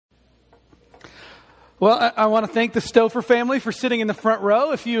Well, I want to thank the Stouffer family for sitting in the front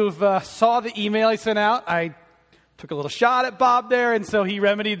row. If you saw the email I sent out, I took a little shot at Bob there, and so he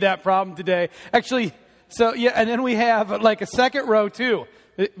remedied that problem today. Actually, and then we have like a second row too.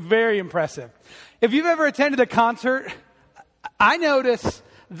 Very impressive. If you've ever attended a concert, I notice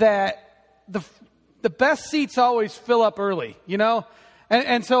that the best seats always fill up early, you know?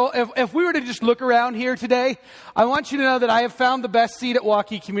 And so if we were to just look around here today, I want you to know that I have found the best seat at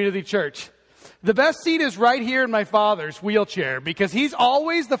Waukee Community Church. The best seat is right here in my father's wheelchair because he's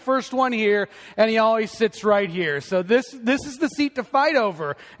always the first one here and he always sits right here. So this is the seat to fight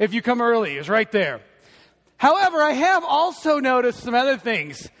over if you come early, is right there. However, I have also noticed some other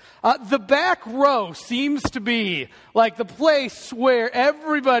things. The back row seems to be like the place where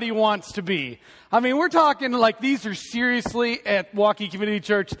everybody wants to be. I mean, we're talking like these are seriously at Waukee Community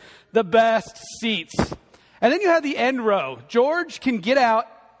Church the best seats. And then you have the end row. George can get out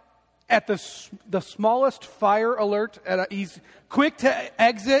at the smallest fire alert. He's quick to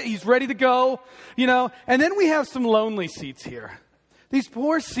exit. He's ready to go, you know. And then we have some lonely seats here. These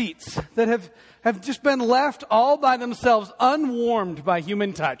poor seats that have just been left all by themselves, unwarmed by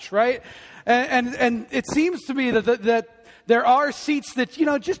human touch, right? And it seems to me that there are seats that, you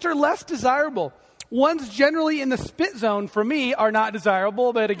know, just are less desirable. Ones generally in the spit zone for me are not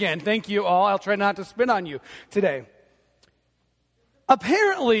desirable. But again, thank you all. I'll try not to spit on you today.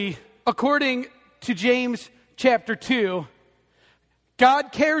 Apparently, according to James chapter 2,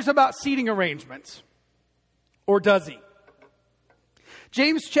 God cares about seating arrangements. Or does he?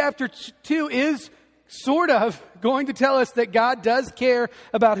 James chapter 2 is sort of going to tell us that God does care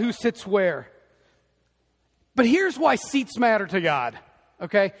about who sits where. But here's why seats matter to God,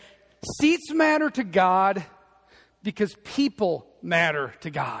 okay? Seats matter to God because people matter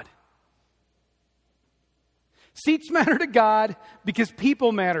to God. Seats matter to God because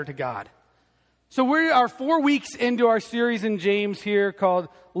people matter to God. So we are 4 weeks into our series in James here called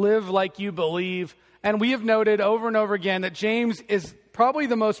Live Like You Believe. And we have noted over and over again that James is probably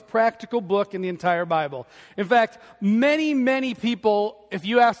the most practical book in the entire Bible. In fact, many, many people, if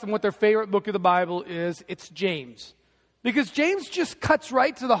you ask them what their favorite book of the Bible is, it's James. Because James just cuts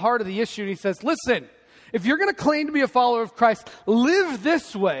right to the heart of the issue and he says, listen, if you're going to claim to be a follower of Christ, live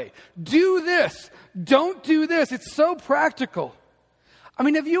this way. Do this. Don't do this. It's so practical. I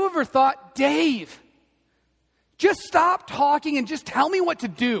mean, have you ever thought, Dave, just stop talking and just tell me what to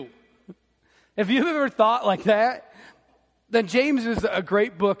do? If you've ever thought like that, then James is a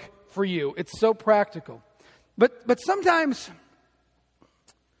great book for you. It's so practical. But sometimes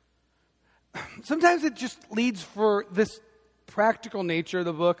it just leads for this practical nature of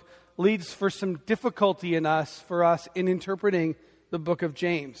the book, leads for some difficulty for us in interpreting the book of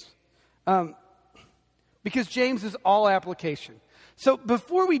James. Because James is all application. So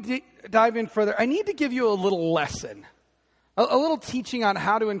before we dive in further, I need to give you a little lesson, a little teaching on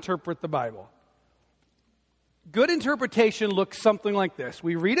how to interpret the Bible. Good interpretation looks something like this.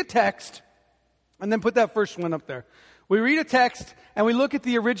 We read a text, and then put that first one up there. We read a text, and we look at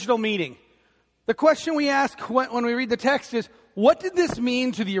the original meaning. The question we ask when we read the text is, what did this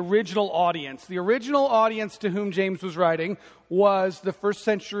mean to the original audience? The original audience to whom James was writing was the first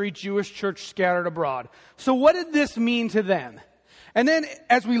century Jewish church scattered abroad. So what did this mean to them? And then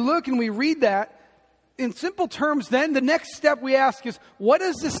as we look and we read that, in simple terms, then the next step we ask is, what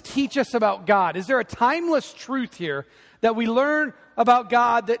does this teach us about God? Is there a timeless truth here that we learn about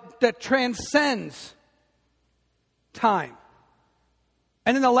God that transcends time?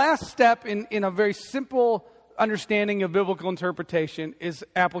 And then the last step in a very simple understanding of biblical interpretation is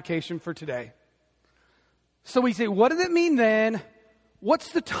application for today. So we say, what does it mean then?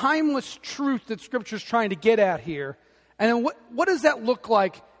 What's the timeless truth that Scripture is trying to get at here? And then what does that look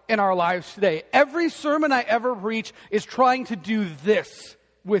like in our lives today? Every sermon I ever preach is trying to do this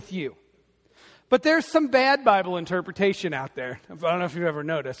with you. But there's some bad Bible interpretation out there. I don't know if you've ever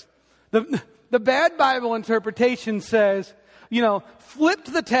noticed. The bad Bible interpretation says, you know, flip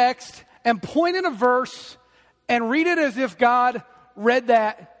to the text and point in a verse and read it as if God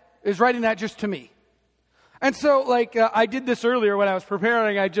is writing that just to me. And so, I did this earlier when I was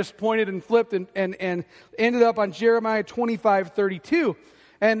preparing. I just pointed and flipped and ended up on Jeremiah 25:32.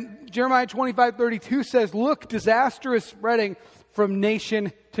 And Jeremiah 25:32 says, look, disaster is spreading from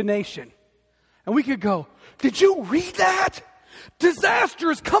nation to nation. And we could go, did you read that?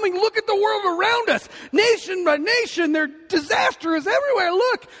 Disaster is coming. Look at the world around us. Nation by nation, disaster is everywhere.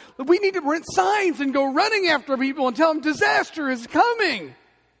 Look, we need to print signs and go running after people and tell them disaster is coming.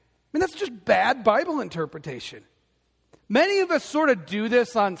 I mean, that's just bad Bible interpretation. Many of us sort of do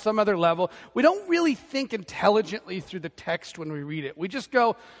this on some other level. We don't really think intelligently through the text when we read it. We just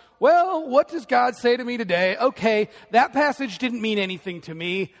go, well, what does God say to me today? Okay, that passage didn't mean anything to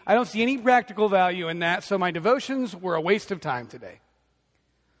me. I don't see any practical value in that, so my devotions were a waste of time today.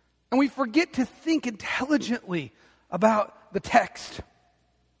 And we forget to think intelligently about the text.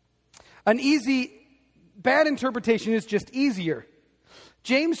 Bad interpretation is just easier.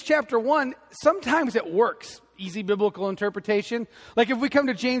 James chapter 1, sometimes it works. Easy biblical interpretation. Like if we come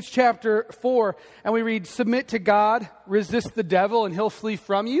to James chapter 4 and we read, submit to God, resist the devil, and he'll flee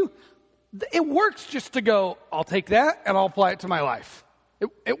from you. It works just to go, I'll take that and I'll apply it to my life.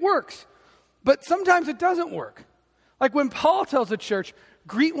 It works. But sometimes it doesn't work. Like when Paul tells the church,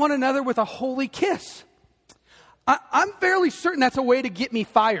 greet one another with a holy kiss. I'm fairly certain that's a way to get me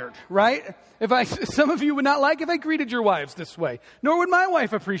fired, right? Some of you would not like if I greeted your wives this way, nor would my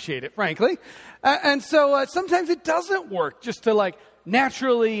wife appreciate it, frankly. And so sometimes it doesn't work just to like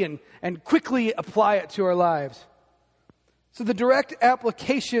naturally and quickly apply it to our lives. So the direct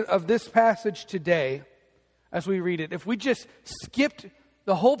application of this passage today, as we read it, if we just skipped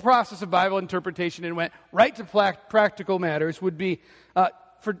the whole process of Bible interpretation and went right to practical matters, would be,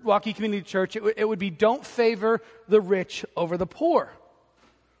 for Waukee Community Church, it would be don't favor the rich over the poor.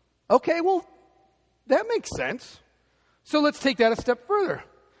 Okay, well, that makes sense. So let's take that a step further.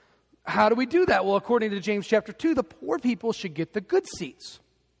 How do we do that? Well, according to James chapter 2, the poor people should get the good seats.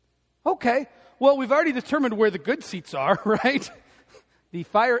 Okay, well, we've already determined where the good seats are, right? The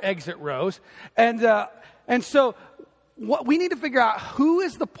fire exit rows. And so we need to figure out who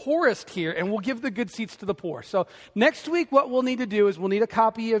is the poorest here, and we'll give the good seats to the poor. So next week, what we'll need to do is we'll need a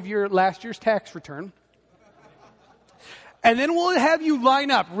copy of your last year's tax return. And then we'll have you line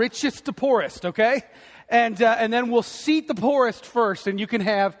up richest to poorest, okay? And then we'll seat the poorest first, and you can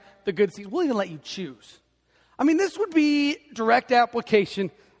have the good seats. We'll even let you choose. I mean, this would be direct application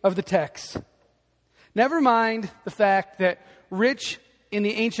of the text. Never mind the fact that rich in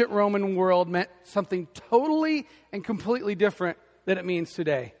the ancient Roman world meant something totally and completely different than it means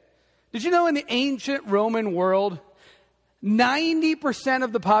today. Did you know in the ancient Roman world, 90%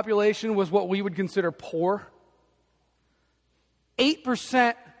 of the population was what we would consider poor?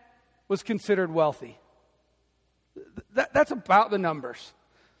 8% was considered wealthy. That's about the numbers.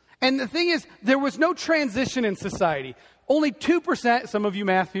 And the thing is, there was no transition in society. Only 2%, some of you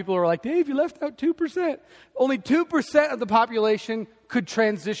math people are like, Dave, you left out 2%. Only 2% of the population could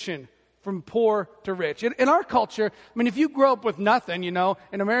transition from poor to rich. In our culture, I mean, if you grow up with nothing, in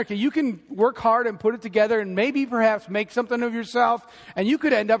America, you can work hard and put it together and maybe perhaps make something of yourself, and you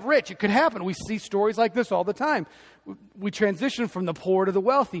could end up rich. It could happen. We see stories like this all the time. We transition from the poor to the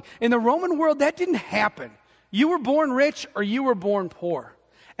wealthy. In the Roman world, that didn't happen. You were born rich or you were born poor.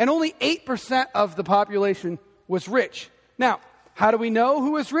 And only 8% of the population was rich. Now, how do we know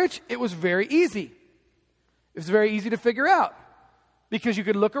who was rich? It was very easy. It was very easy to figure out because you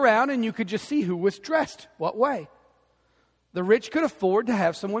could look around and you could just see who was dressed what way. The rich could afford to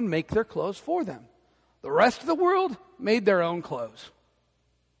have someone make their clothes for them. The rest of the world made their own clothes.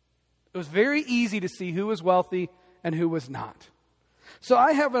 It was very easy to see who was wealthy and who was not. So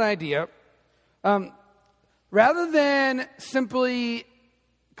I have an idea. Rather than simply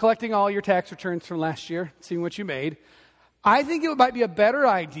collecting all your tax returns from last year, seeing what you made, I think it might be a better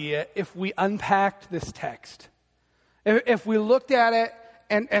idea if we unpacked this text. If we looked at it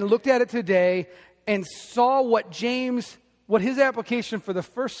and looked at it today and saw what his application for the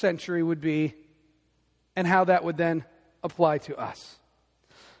first century would be and how that would then apply to us.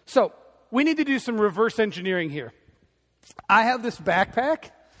 So we need to do some reverse engineering here. I have this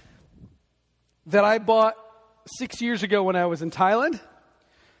backpack that I bought 6 years ago when I was in Thailand.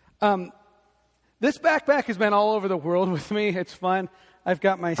 This backpack has been all over the world with me. It's fun. I've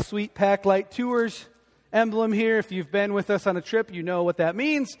got my sweet Pack Light Tours emblem here. If you've been with us on a trip, you know what that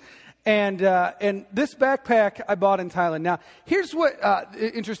means. And this backpack I bought in Thailand. Now, here's what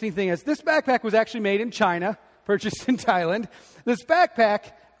the interesting thing is. This backpack was actually made in China, purchased in Thailand. This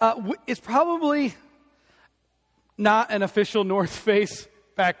backpack is probably not an official North Face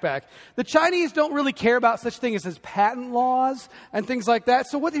backpack. The Chinese don't really care about such things as patent laws and things like that.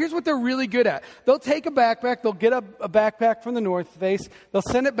 So here's what they're really good at. They'll take a backpack, they'll get a backpack from the North Face, they'll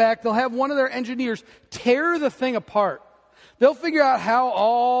send it back, they'll have one of their engineers tear the thing apart. They'll figure out how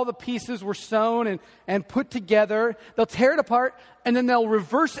all the pieces were sewn and put together. They'll tear it apart, and then they'll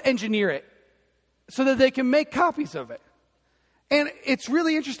reverse engineer it so that they can make copies of it. And it's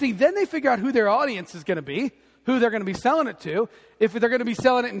really interesting. Then they figure out who their audience is going to be. who they're going to be selling it to. If they're going to be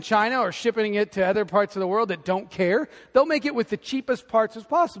selling it in China or shipping it to other parts of the world that don't care, they'll make it with the cheapest parts as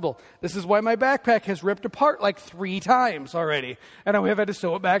possible. This is why my backpack has ripped apart like 3 times already, and I have had to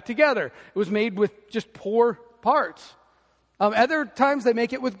sew it back together. It was made with just poor parts. Other times they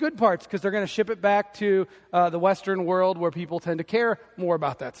make it with good parts because they're going to ship it back to the Western world where people tend to care more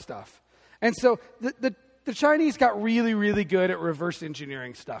about that stuff. And so the Chinese got really, really good at reverse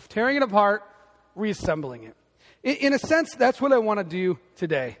engineering stuff, tearing it apart, reassembling it. In a sense, that's what I want to do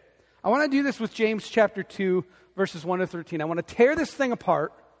today. I want to do this with James chapter 2, verses 1 to 13. I want to tear this thing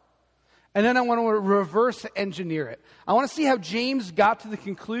apart, and then I want to reverse engineer it. I want to see how James got to the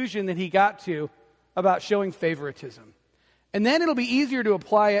conclusion that he got to about showing favoritism. And then it'll be easier to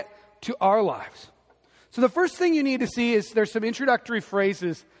apply it to our lives. So the first thing you need to see is there's some introductory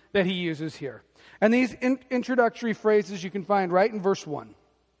phrases that he uses here. And these introductory phrases you can find right in verse 1.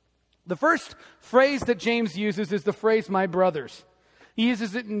 The first phrase that James uses is the phrase, my brothers. He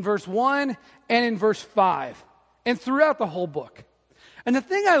uses it in verse 1 and in verse 5 and throughout the whole book. And the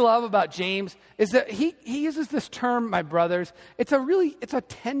thing I love about James is that he uses this term, my brothers. It's a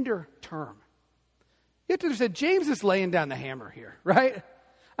tender term. You have to understand, James is laying down the hammer here, right?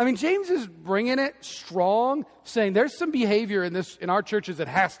 I mean, James is bringing it strong, saying there's some behavior in our churches that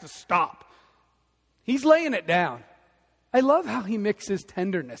has to stop. He's laying it down. I love how he mixes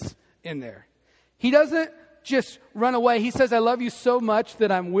tenderness in there. He doesn't just run away. He says, I love you so much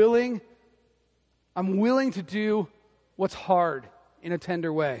that I'm willing to do what's hard in a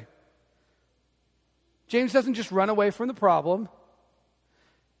tender way. James doesn't just run away from the problem.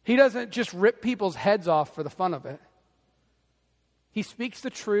 He doesn't just rip people's heads off for the fun of it. He speaks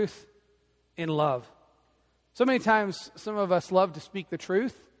the truth in love. So many times, some of us love to speak the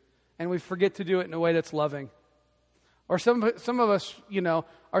truth, and we forget to do it in a way that's loving. Or some of us,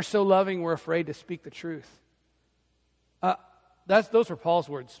 are so loving we're afraid to speak the truth. Those are Paul's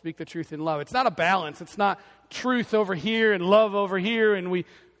words, speak the truth in love. It's not a balance. It's not truth over here and love over here, and we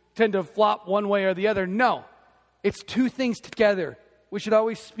tend to flop one way or the other. No, it's two things together. We should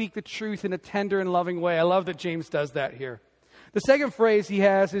always speak the truth in a tender and loving way. I love that James does that here. The second phrase he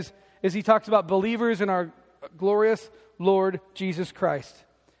has is he talks about believers in our glorious Lord Jesus Christ.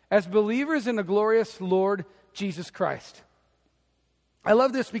 As believers in the glorious Lord Jesus Christ. I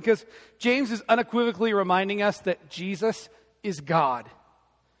love this because James is unequivocally reminding us that Jesus is God.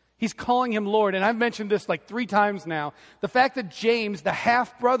 He's calling him Lord. And I've mentioned this like 3 times now. The fact that James, the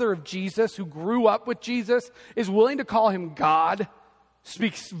half-brother of Jesus, who grew up with Jesus, is willing to call him God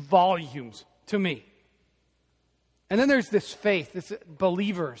speaks volumes to me. And then there's this faith, this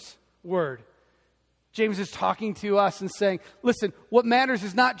believer's word. James is talking to us and saying, listen, what matters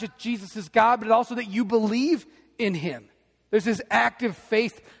is not just Jesus is God, but also that you believe in him. There's this active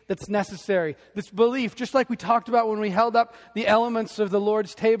faith that's necessary, this belief, just like we talked about when we held up the elements of the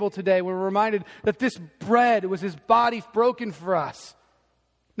Lord's table today. We're reminded that this bread was his body broken for us.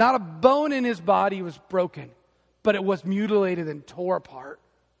 Not a bone in his body was broken, but it was mutilated and tore apart.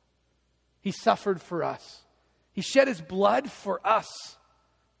 He suffered for us. He shed his blood for us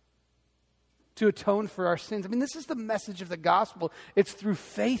to atone for our sins. I mean, this is the message of the gospel. It's through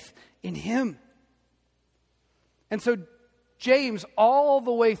faith in him. And so James, all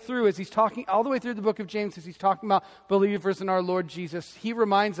the way through the book of James, as he's talking about believers in our Lord Jesus, he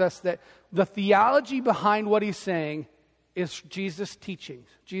reminds us that the theology behind what he's saying is Jesus' teachings,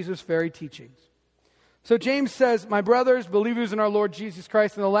 Jesus' very teachings. So James says, my brothers, believers in our Lord Jesus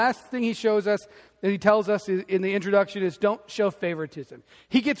Christ, and the last thing he shows us, that he tells us in the introduction, is don't show favoritism.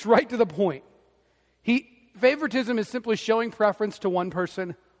 He gets right to the point. Favoritism is simply showing preference to one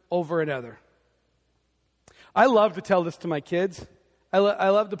person over another. I love to tell this to my kids. I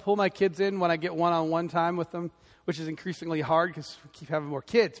love to pull my kids in when I get one-on-one time with them, which is increasingly hard because we keep having more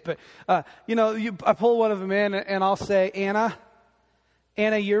kids. But, I pull one of them in and I'll say, Anna,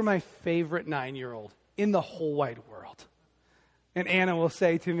 you're my favorite 9-year-old in the whole wide world. And Anna will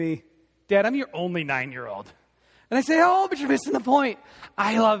say to me, Dad, I'm your only 9-year-old. And I say, oh, but you're missing the point.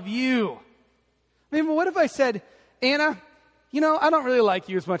 I love you. I mean, what if I said, Anna, I don't really like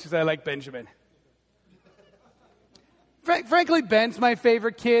you as much as I like Benjamin. Frankly, Ben's my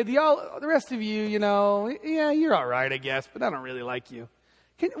favorite kid. The rest of you, you're all right, I guess, but I don't really like you.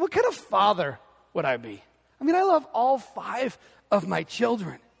 What kind of father would I be? I mean, I love all 5 of my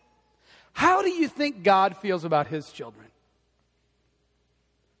children. How do you think God feels about his children?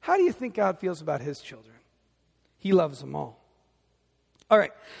 How do you think God feels about his children? He loves them all. All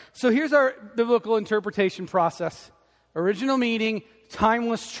right, so here's our biblical interpretation process. Original meaning,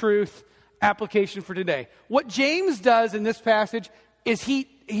 timeless truth, application for today. What James does in this passage is he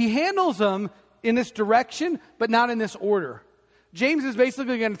handles them in this direction, but not in this order. James is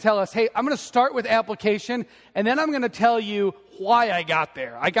basically going to tell us, hey, I'm going to start with application, and then I'm going to tell you why I got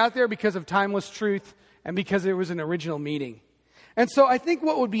there. I got there because of timeless truth and because there was an original meaning. And so I think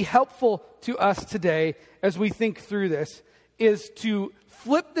what would be helpful to us today as we think through this is to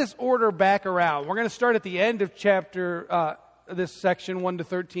flip this order back around. We're going to start at the end of this section 1 to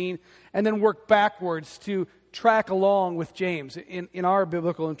 13, and then work backwards to track along with James in our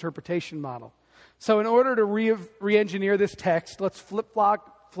biblical interpretation model. So in order to re-engineer this text, let's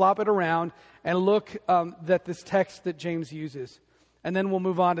flop it around and look at this text that James uses. And then we'll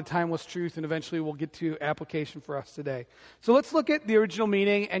move on to timeless truth, and eventually we'll get to application for us today. So let's look at the original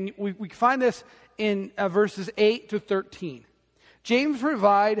meaning, and we find this in verses 8 to 13. James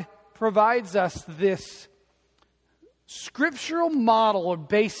provides us this scriptural model or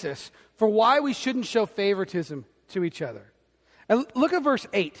basis for why we shouldn't show favoritism to each other. And look at verse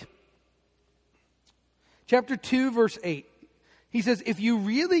 8. Chapter 2, verse 8. He says, if you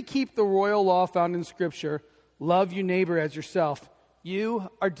really keep the royal law found in Scripture, love your neighbor as yourself, you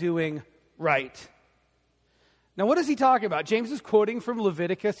are doing right. Now, what is he talking about? James is quoting from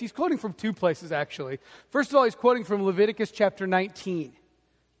Leviticus. He's quoting from two places, actually. First of all, he's quoting from Leviticus chapter 19,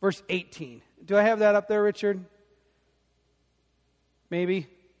 verse 18. Do I have that up there, Richard? Maybe?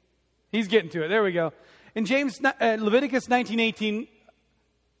 He's getting to it. There we go. In Leviticus 19:18,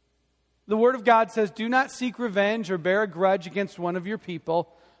 the Word of God says, do not seek revenge or bear a grudge against one of your people,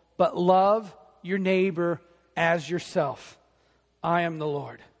 but love your neighbor as yourself. I am the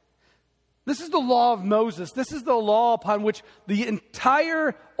Lord. This is the law of Moses. This is the law upon which the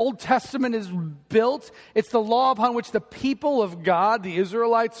entire Old Testament is built. It's the law upon which the people of God, the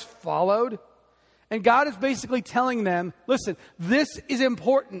Israelites, followed. And God is basically telling them, listen, this is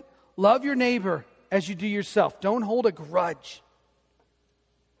important. Love your neighbor as you do yourself. Don't hold a grudge.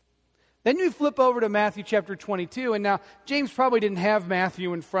 Then you flip over to Matthew chapter 22, and now James probably didn't have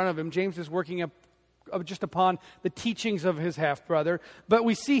Matthew in front of him. James is working up just upon the teachings of his half-brother. But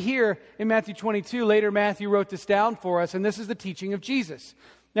we see here in Matthew 22, later Matthew wrote this down for us, and this is the teaching of Jesus.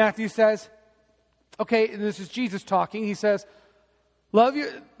 Matthew says, okay, and this is Jesus talking. He says, love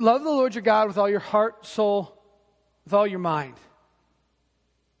the Lord your God with all your heart, soul, with all your mind.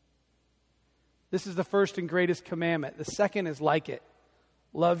 This is the first and greatest commandment. The second is like it.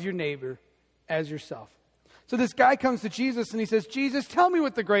 Love your neighbor as yourself. So this guy comes to Jesus and he says, Jesus, tell me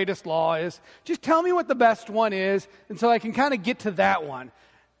what the greatest law is. Just tell me what the best one is, and so I can kind of get to that one.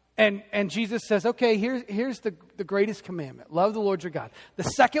 And Jesus says, okay, here's the greatest commandment. Love the Lord your God. The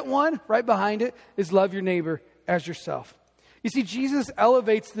second one, right behind it, is love your neighbor as yourself. You see, Jesus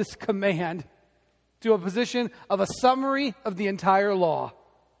elevates this command to a position of a summary of the entire law.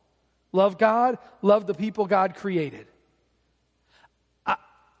 Love God, love the people God created.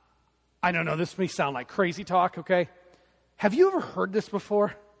 I don't know, this may sound like crazy talk, okay? Have you ever heard this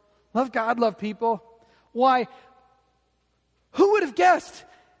before? Love God, love people. Why? Who would have guessed?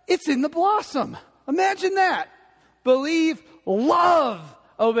 It's in the blossom. Imagine that. Believe, love,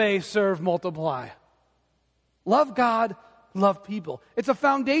 obey, serve, multiply. Love God, love people. It's a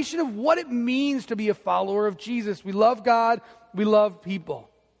foundation of what it means to be a follower of Jesus. We love God, we love people.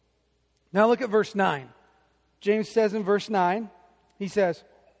 Now look at verse 9. James says in verse 9, he says,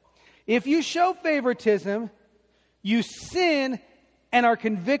 if you show favoritism, you sin and are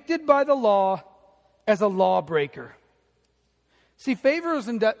convicted by the law as a lawbreaker. See,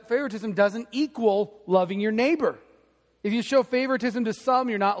 favoritism doesn't equal loving your neighbor. If you show favoritism to some,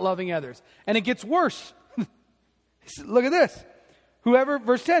 you're not loving others. And it gets worse. Look at this.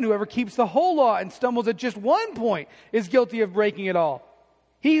 Verse 10, whoever keeps the whole law and stumbles at just one point is guilty of breaking it all.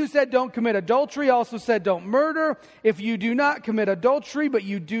 He who said don't commit adultery also said don't murder. If you do not commit adultery, but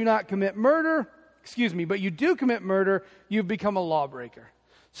you do commit murder, you've become a lawbreaker.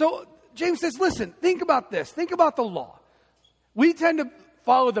 So James says, listen, think about this. Think about the law. We tend to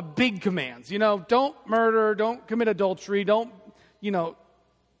follow the big commands. Don't murder, don't commit adultery, don't,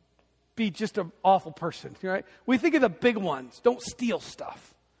 be just an awful person, right? We think of the big ones. Don't steal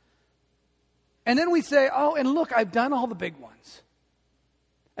stuff. And then we say, oh, and look, I've done all the big ones.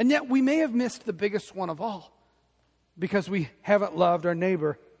 And yet we may have missed the biggest one of all because we haven't loved our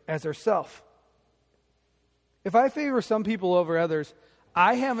neighbor as ourselves. If I favor some people over others,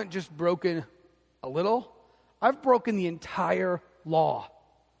 I haven't just broken a little, I've broken the entire law.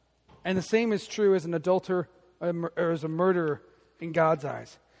 And the same is true as an adulterer or as a murderer in God's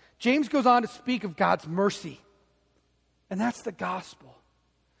eyes. James goes on to speak of God's mercy. And that's the gospel.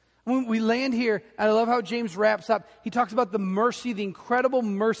 When we land here, and I love how James wraps up, he talks about the mercy, the incredible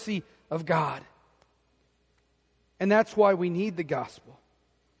mercy of God. And that's why we need the gospel.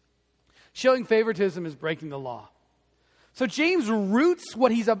 Showing favoritism is breaking the law. So James roots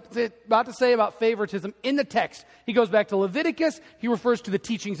what he's about to say about favoritism in the text. He goes back to Leviticus. He refers to the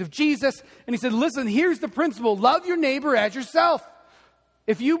teachings of Jesus. And he said, listen, here's the principle. Love your neighbor as yourself.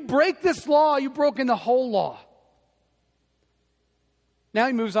 If you break this law, you've broken the whole law. Now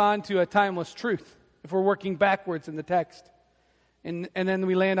he moves on to a timeless truth, if we're working backwards in the text. And then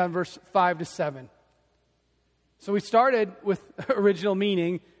we land on verse 5 to 7. So we started with original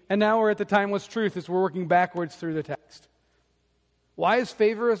meaning, and now we're at the timeless truth as we're working backwards through the text. Why is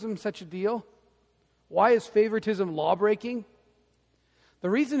favoritism such a deal? Why is favoritism law-breaking? The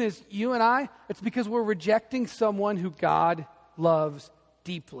reason is you and I, it's because we're rejecting someone who God loves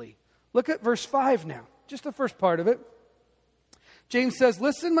deeply. Look at verse 5 now, just the first part of it. James says,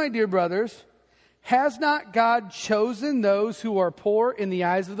 listen, my dear brothers, has not God chosen those who are poor in the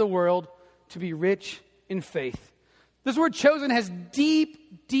eyes of the world to be rich in faith? This word chosen has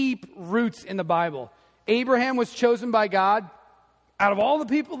deep, deep roots in the Bible. Abraham was chosen by God out of all the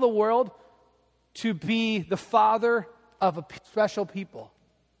people of the world to be the father of a special people,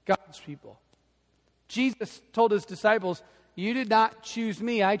 God's people. Jesus told his disciples, you did not choose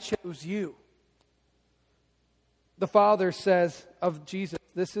me, I chose you. The Father says of Jesus,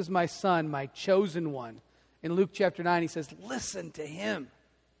 this is my Son, my chosen one. In Luke chapter 9, he says, listen to him.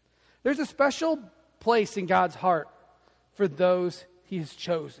 There's a special place in God's heart for those he has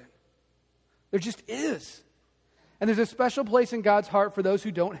chosen. There just is. And there's a special place in God's heart for those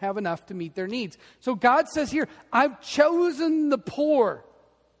who don't have enough to meet their needs. So God says here, I've chosen the poor.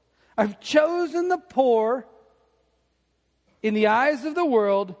 I've chosen the poor in the eyes of the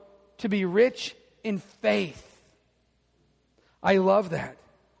world to be rich in faith. I love that.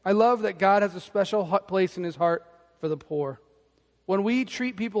 I love that God has a special place in his heart for the poor. When we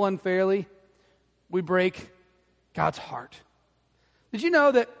treat people unfairly, we break God's heart. Did you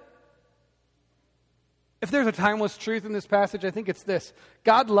know that if there's a timeless truth in this passage, I think it's this.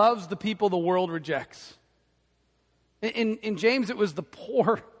 God loves the people the world rejects. In James, it was the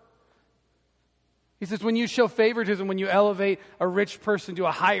poor. He says, when you show favoritism, when you elevate a rich person to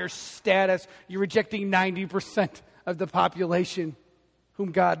a higher status, you're rejecting 90% of the population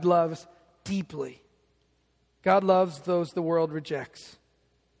whom God loves deeply. God loves those the world rejects.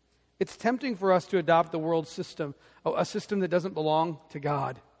 It's tempting for us to adopt the world system, a system that doesn't belong to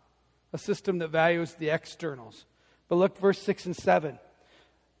God, a system that values the externals. But look, verse 6 and 7.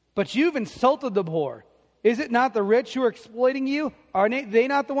 But you've insulted the poor. Is it not the rich who are exploiting you? Are they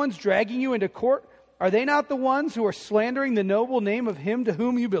not the ones dragging you into court? Are they not the ones who are slandering the noble name of him to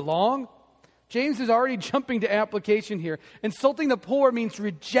whom you belong? James is already jumping to application here. Insulting the poor means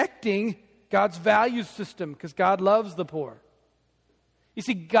rejecting God's value system because God loves the poor. You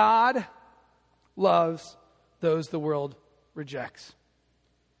see, God loves those the world rejects.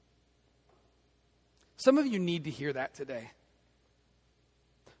 Some of you need to hear that today.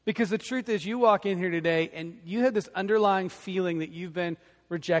 Because the truth is, you walk in here today and you have this underlying feeling that you've been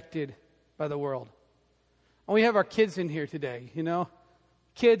rejected by the world. And we have our kids in here today, you know.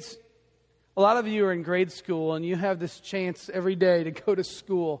 Kids, a lot of you are in grade school and you have this chance every day to go to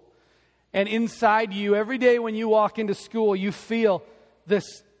school. And inside you, every day when you walk into school, you feel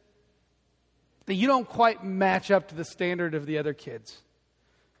this, that you don't quite match up to the standard of the other kids.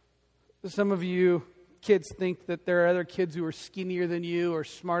 Some of you kids think that there are other kids who are skinnier than you or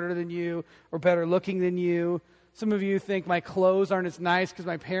smarter than you or better looking than you. Some of you think my clothes aren't as nice because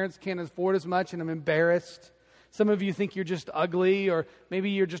my parents can't afford as much and I'm embarrassed. Some of you think you're just ugly, or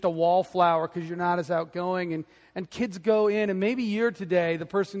maybe you're just a wallflower because you're not as outgoing. And kids go in, and maybe you're today the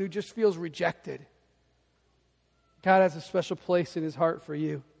person who just feels rejected. God has a special place in his heart for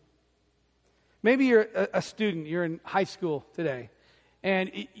you. Maybe you're a student, you're in high school today,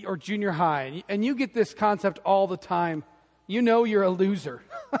 or junior high, and you get this concept all the time. You know you're a loser.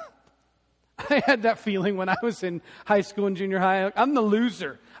 I had that feeling when I was in high school and junior high. I'm the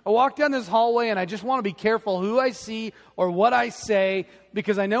loser. I walk down this hallway and I just want to be careful who I see or what I say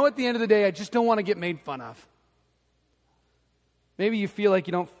because I know at the end of the day I just don't want to get made fun of. Maybe you feel like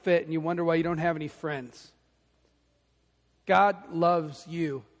you don't fit and you wonder why you don't have any friends. God loves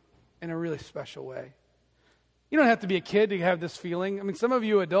you in a really special way. You don't have to be a kid to have this feeling. I mean, some of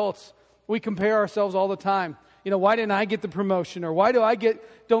you adults, we compare ourselves all the time. You know, why didn't I get the promotion? Or why don't I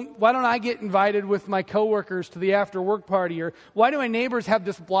get invited with my coworkers to the after work party? Or why do my neighbors have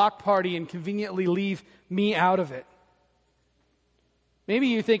this block party and conveniently leave me out of it? Maybe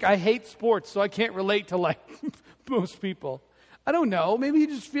you think I hate sports, so I can't relate to like most people. I don't know. Maybe you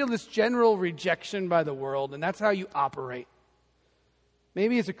just feel this general rejection by the world, and that's how you operate.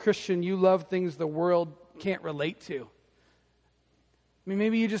 Maybe as a Christian, you love things the world can't relate to. I mean,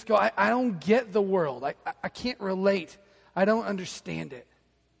 maybe you just go, I don't get the world. I can't relate. I don't understand it.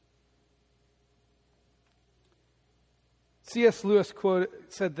 C.S. Lewis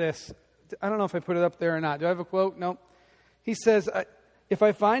said this. I don't know if I put it up there or not. Do I have a quote? No. He says, if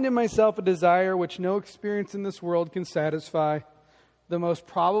I find in myself a desire which no experience in this world can satisfy, the most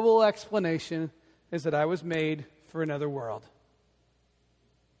probable explanation is that I was made for another world.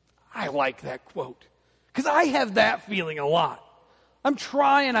 I like that quote because I have that feeling a lot. I'm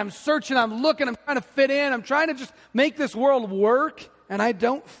trying, I'm searching, I'm looking, I'm trying to fit in, I'm trying to just make this world work, and I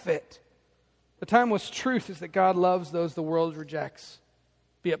don't fit. The timeless truth is that God loves those the world rejects,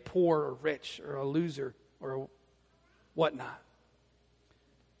 be it poor or rich or a loser or whatnot.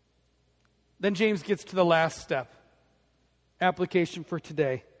 Then James gets to the last step, application for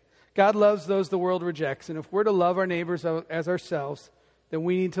today. God loves those the world rejects, and if we're to love our neighbors as ourselves, then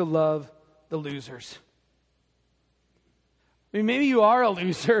we need to love the losers. I mean, maybe you are a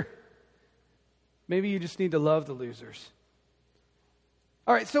loser. Maybe you just need to love the losers.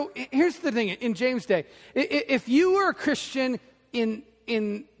 All right, so here's the thing. In James' day, if you were a Christian in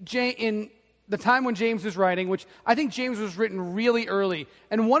the time when James was writing, which I think James was written really early,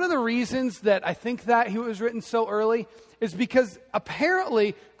 and one of the reasons that I think that he was written so early is because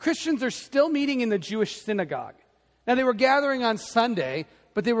apparently Christians are still meeting in the Jewish synagogue. Now, they were gathering on Sunday,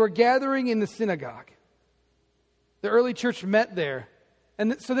 but they were gathering in the synagogue. The early church met there.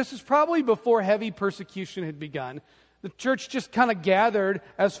 And so this is probably before heavy persecution had begun. The church just kind of gathered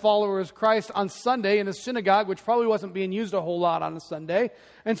as followers of Christ on Sunday in a synagogue, which probably wasn't being used a whole lot on a Sunday.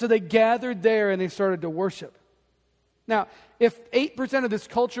 And so they gathered there and they started to worship. Now, if 8% of this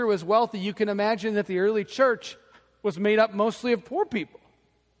culture was wealthy, you can imagine that the early church was made up mostly of poor people,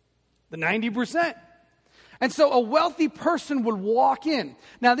 the 90%. And so a wealthy person would walk in.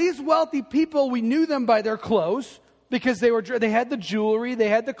 Now, these wealthy people, we knew them by their clothes because they had the jewelry, they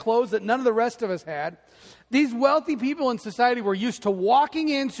had the clothes that none of the rest of us had. These wealthy people in society were used to walking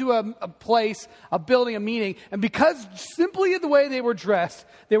into a place, a building, a meeting, and because simply of the way they were dressed,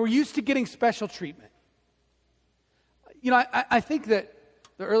 they were used to getting special treatment. You know, I think that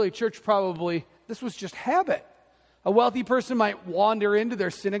the early church probably, this was just habit. A wealthy person might wander into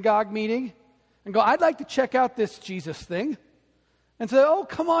their synagogue meeting and go, I'd like to check out this Jesus thing. And say, oh,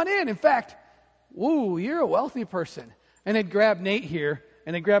 come on in. In fact, woo, you're a wealthy person. And they'd grab Nate here,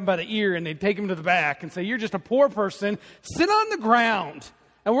 and they'd grab him by the ear, and they'd take him to the back and say, you're just a poor person. Sit on the ground,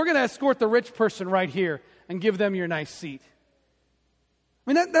 and we're going to escort the rich person right here and give them your nice seat.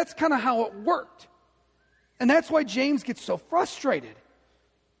 I mean, that's kind of how it worked. And that's why James gets so frustrated.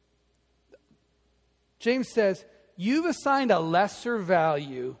 James says, you've assigned a lesser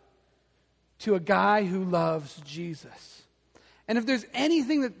value to a guy who loves Jesus. And if there's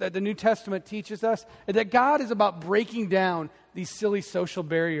anything that the New Testament teaches us, that God is about breaking down these silly social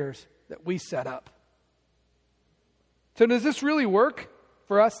barriers that we set up. So does this really work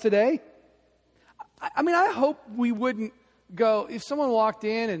for us today? I mean, I hope we wouldn't go, if someone walked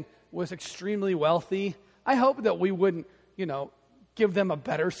in and was extremely wealthy, I hope that we wouldn't, give them a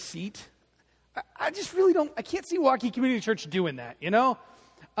better seat. I just really don't, I can't see Waukee Community Church doing that,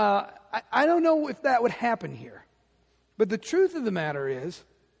 I don't know if that would happen here. But the truth of the matter is,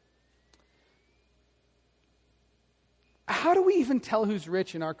 how do we even tell who's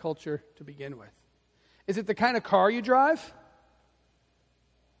rich in our culture to begin with? Is it the kind of car you drive?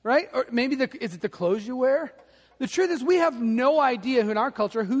 Right? Or maybe is it the clothes you wear? The truth is we have no idea in our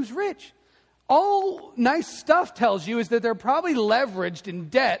culture who's rich. All nice stuff tells you is that they're probably leveraged in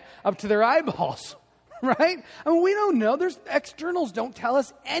debt up to their eyeballs. Right? I mean, we don't know. Externals don't tell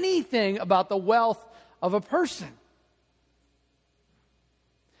us anything about the wealth of a person.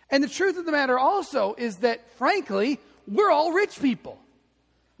 And the truth of the matter also is that, frankly, we're all rich people.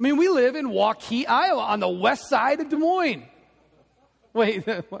 I mean, we live in Waukee, Iowa, on the west side of Des Moines. Wait,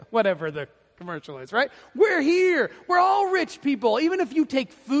 whatever the commercial is, right? We're here. We're all rich people. Even if you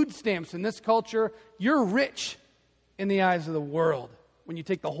take food stamps in this culture, you're rich in the eyes of the world when you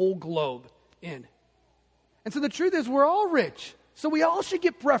take the whole globe in. And so the truth is we're all rich. So we all should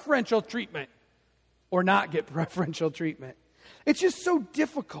get preferential treatment or not get preferential treatment. It's just so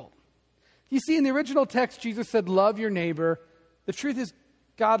difficult. You see, in the original text, Jesus said, love your neighbor. The truth is,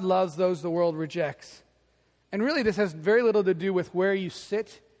 God loves those the world rejects. And really, this has very little to do with where you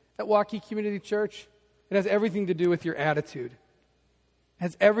sit at Waukee Community Church. It has everything to do with your attitude. It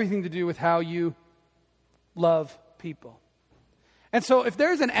has everything to do with how you love people. And so if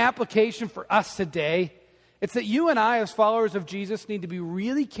there's an application for us today, it's that you and I, as followers of Jesus, need to be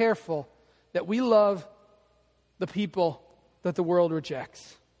really careful that we love the people that the world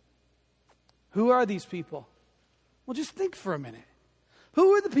rejects. Who are these people? Well, just think for a minute.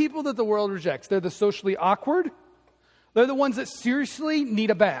 Who are the people that the world rejects? They're the socially awkward. They're the ones that seriously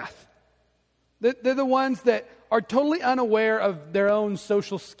need a bath. They're the ones that are totally unaware of their own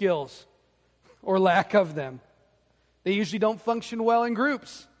social skills or lack of them. They usually don't function well in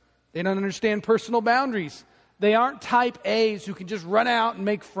groups. They don't understand personal boundaries. They aren't type A's who can just run out and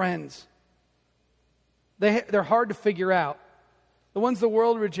make friends. They're hard to figure out. The ones the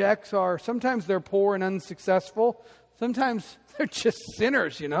world rejects are, sometimes they're poor and unsuccessful. Sometimes they're just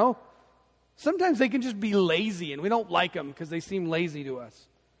sinners, you know. Sometimes they can just be lazy and we don't like them because they seem lazy to us.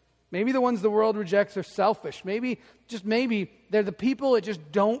 Maybe the ones the world rejects are selfish. Maybe, just maybe, they're the people that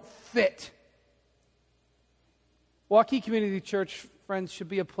just don't fit. Waukee Community Church, friends, should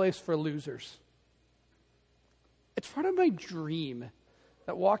be a place for losers. It's part of my dream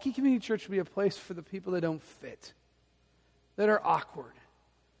that Waukee Community Church should be a place for the people that don't fit, that are awkward,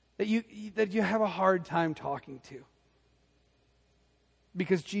 that you have a hard time talking to.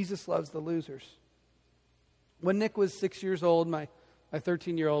 Because Jesus loves the losers. When Nick was 6 years old, my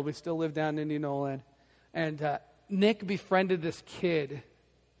 13-year-old, we still live down in Indianola, and Nick befriended this kid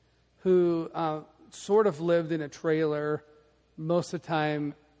who sort of lived in a trailer most of the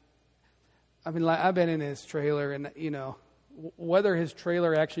time. I mean, I've been in his trailer, and, you know, whether his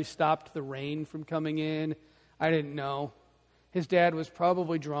trailer actually stopped the rain from coming in, I didn't know. His dad was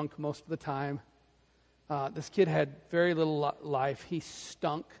probably drunk most of the time. This kid had very little life. He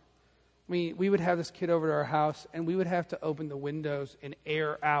stunk. I mean, we would have this kid over to our house, and we would have to open the windows and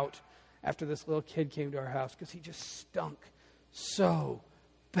air out after this little kid came to our house because he just stunk so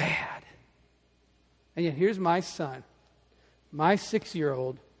bad. And yet here's my son, my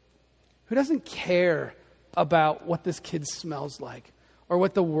 6-year-old, who doesn't care about what this kid smells like or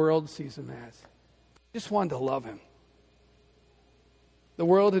what the world sees him as. Just wanted to love him. The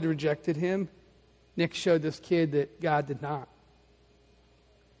world had rejected him. Nick showed this kid that God did not.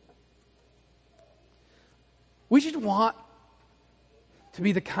 We should want to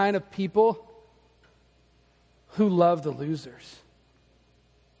be the kind of people who love the losers.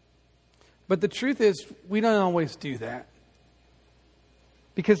 But the truth is, we don't always do that.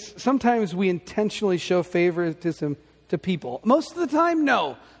 Because sometimes we intentionally show favoritism to people. Most of the time,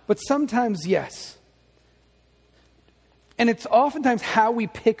 no. But sometimes, yes. And it's oftentimes how we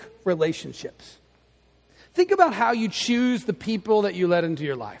pick relationships. Think about how you choose the people that you let into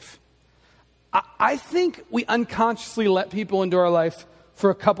your life. I think we unconsciously let people into our life for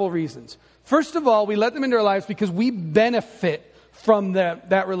a couple reasons. First of all, we let them into our lives because we benefit from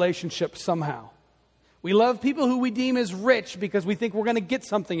that relationship somehow. We love people who we deem as rich because we think we're going to get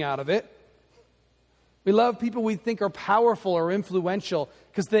something out of it. We love people we think are powerful or influential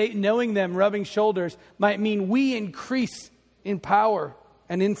because knowing them, rubbing shoulders, might mean we increase in power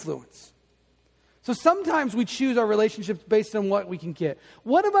and influence. So sometimes we choose our relationships based on what we can get.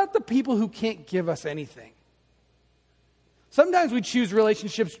 What about the people who can't give us anything? Sometimes we choose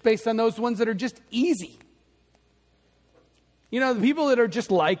relationships based on those ones that are just easy. You know, the people that are just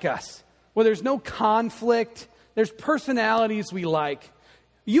like us, where there's no conflict, there's personalities we like.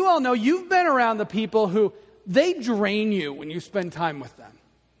 You all know you've been around the people who, they drain you when you spend time with them.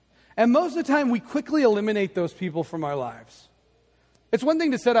 And most of the time we quickly eliminate those people from our lives. It's one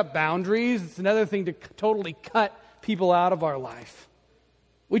thing to set up boundaries. It's another thing to totally cut people out of our life.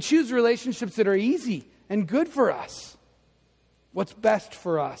 We choose relationships that are easy and good for us. What's best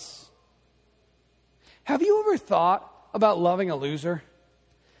for us. Have you ever thought about loving a loser?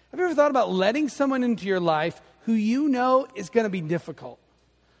 Have you ever thought about letting someone into your life who you know is going to be difficult?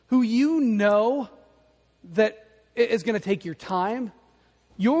 Who you know that is going to take your time?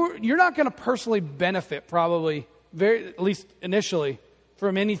 You're not going to personally benefit probably, at least initially,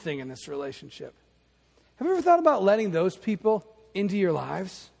 from anything in this relationship. Have you ever thought about letting those people into your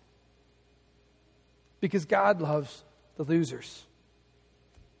lives? Because God loves the losers.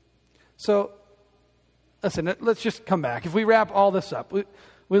 So, listen, let's just come back. If we wrap all this up,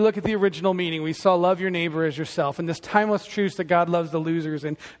 we look at the original meaning. We saw love your neighbor as yourself, and this timeless truth that God loves the losers.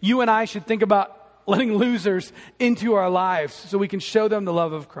 And you and I should think about letting losers into our lives so we can show them the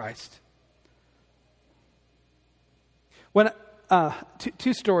love of Christ. When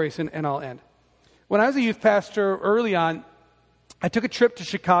two stories, and I'll end. When I was a youth pastor early on, I took a trip to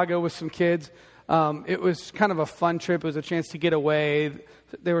Chicago with some kids. It was kind of a fun trip. It was a chance to get away.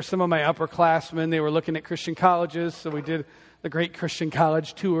 There were some of my upperclassmen. They were looking at Christian colleges, so we did the great Christian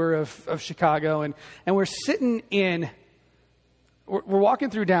college tour of Chicago. And we're sitting we're walking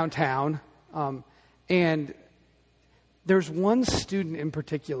through downtown, and there's one student in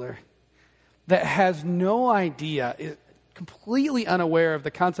particular that has no idea, is completely unaware of the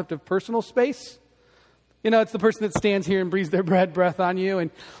concept of personal space You know, it's the person that stands here and breathes their breath on you.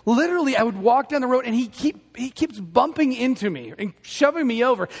 And literally, I would walk down the road, and he keeps bumping into me and shoving me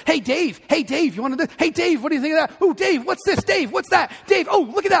over. Hey, Dave, you want to do? Hey, Dave, what do you think of that? Oh, Dave, what's this? Dave, what's that? Dave, oh,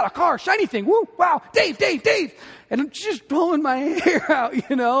 look at that, a car, shiny thing. Woo, wow, Dave. And I'm just pulling my hair out,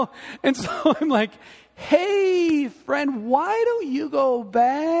 you know. And so I'm like, hey, friend, why don't you go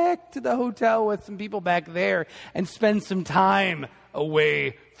back to the hotel with some people back there and spend some time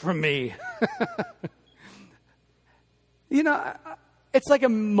away from me? You know, it's like a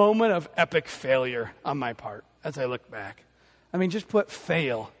moment of epic failure on my part as I look back. I mean, just put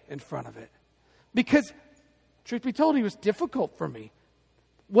fail in front of it. Because, truth be told, he was difficult for me.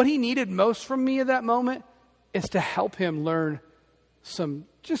 What he needed most from me at that moment is to help him learn some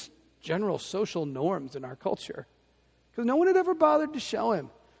just general social norms in our culture. Because no one had ever bothered to show him.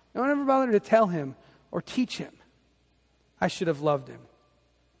 No one ever bothered to tell him or teach him. I should have loved him.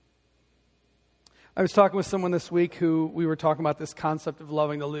 I was talking with someone this week who we were talking about this concept of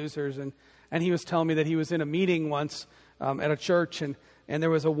loving the losers, and he was telling me that he was in a meeting once at a church, and there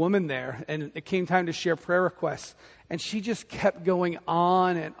was a woman there, and it came time to share prayer requests, and she just kept going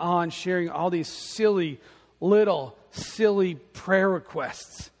on and on, sharing all these silly prayer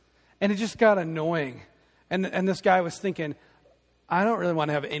requests, and it just got annoying. And this guy was thinking, I don't really want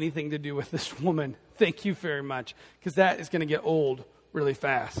to have anything to do with this woman. Thank you very much, because that is going to get old really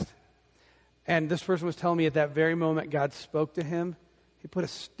fast. And this person was telling me at that very moment God spoke to him. He put a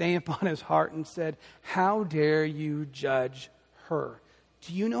stamp on his heart and said, how dare you judge her?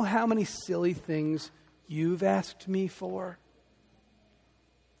 Do you know how many silly things you've asked me for?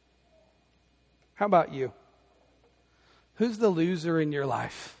 How about you? Who's the loser in your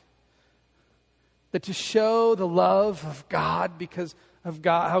life? That to show the love of God because of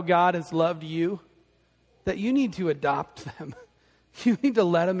God, how God has loved you, that you need to adopt them. You need to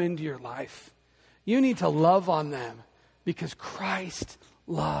let them into your life. You need to love on them because Christ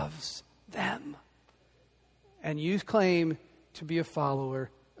loves them. And you claim to be a follower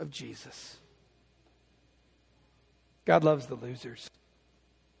of Jesus. God loves the losers.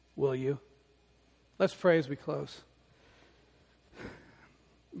 Will you? Let's pray as we close.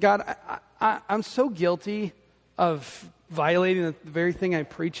 God, I'm so guilty of violating the very thing I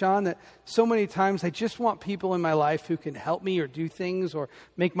preach on that so many times I just want people in my life who can help me or do things or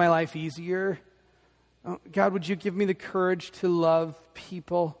make my life easier. God, would you give me the courage to love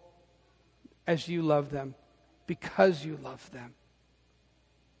people as you love them, because you love them.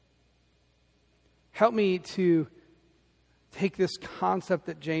 Help me to take this concept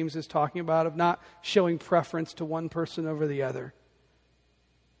that James is talking about of not showing preference to one person over the other.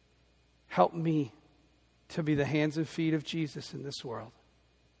 Help me to be the hands and feet of Jesus in this world.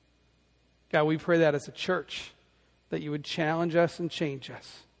 God, we pray that as a church, that you would challenge us and change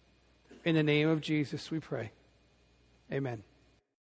us. In the name of Jesus, we pray. Amen.